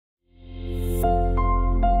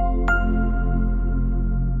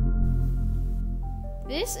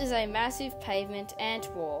This is a massive pavement ant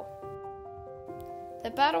war.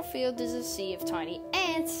 The battlefield is a sea of tiny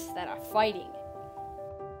ants that are fighting.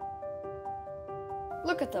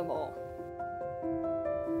 Look at them all.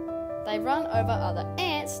 They run over other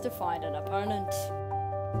ants to find an opponent.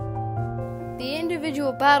 The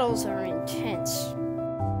individual battles are intense.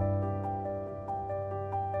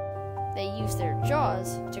 They use their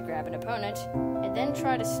jaws to grab an opponent and then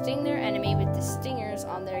try to sting their enemy with the stingers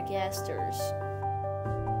on their gasters.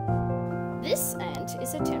 This ant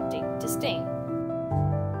is attempting to sting.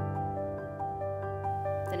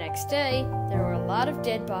 The next day, there were a lot of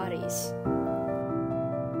dead bodies.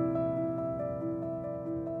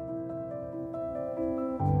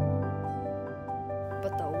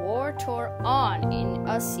 But the war tore on in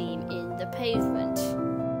a seam in the pavement.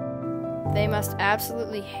 They must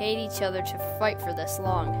absolutely hate each other to fight for this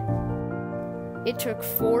long. It took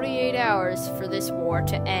 48 hours for this war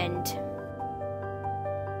to end.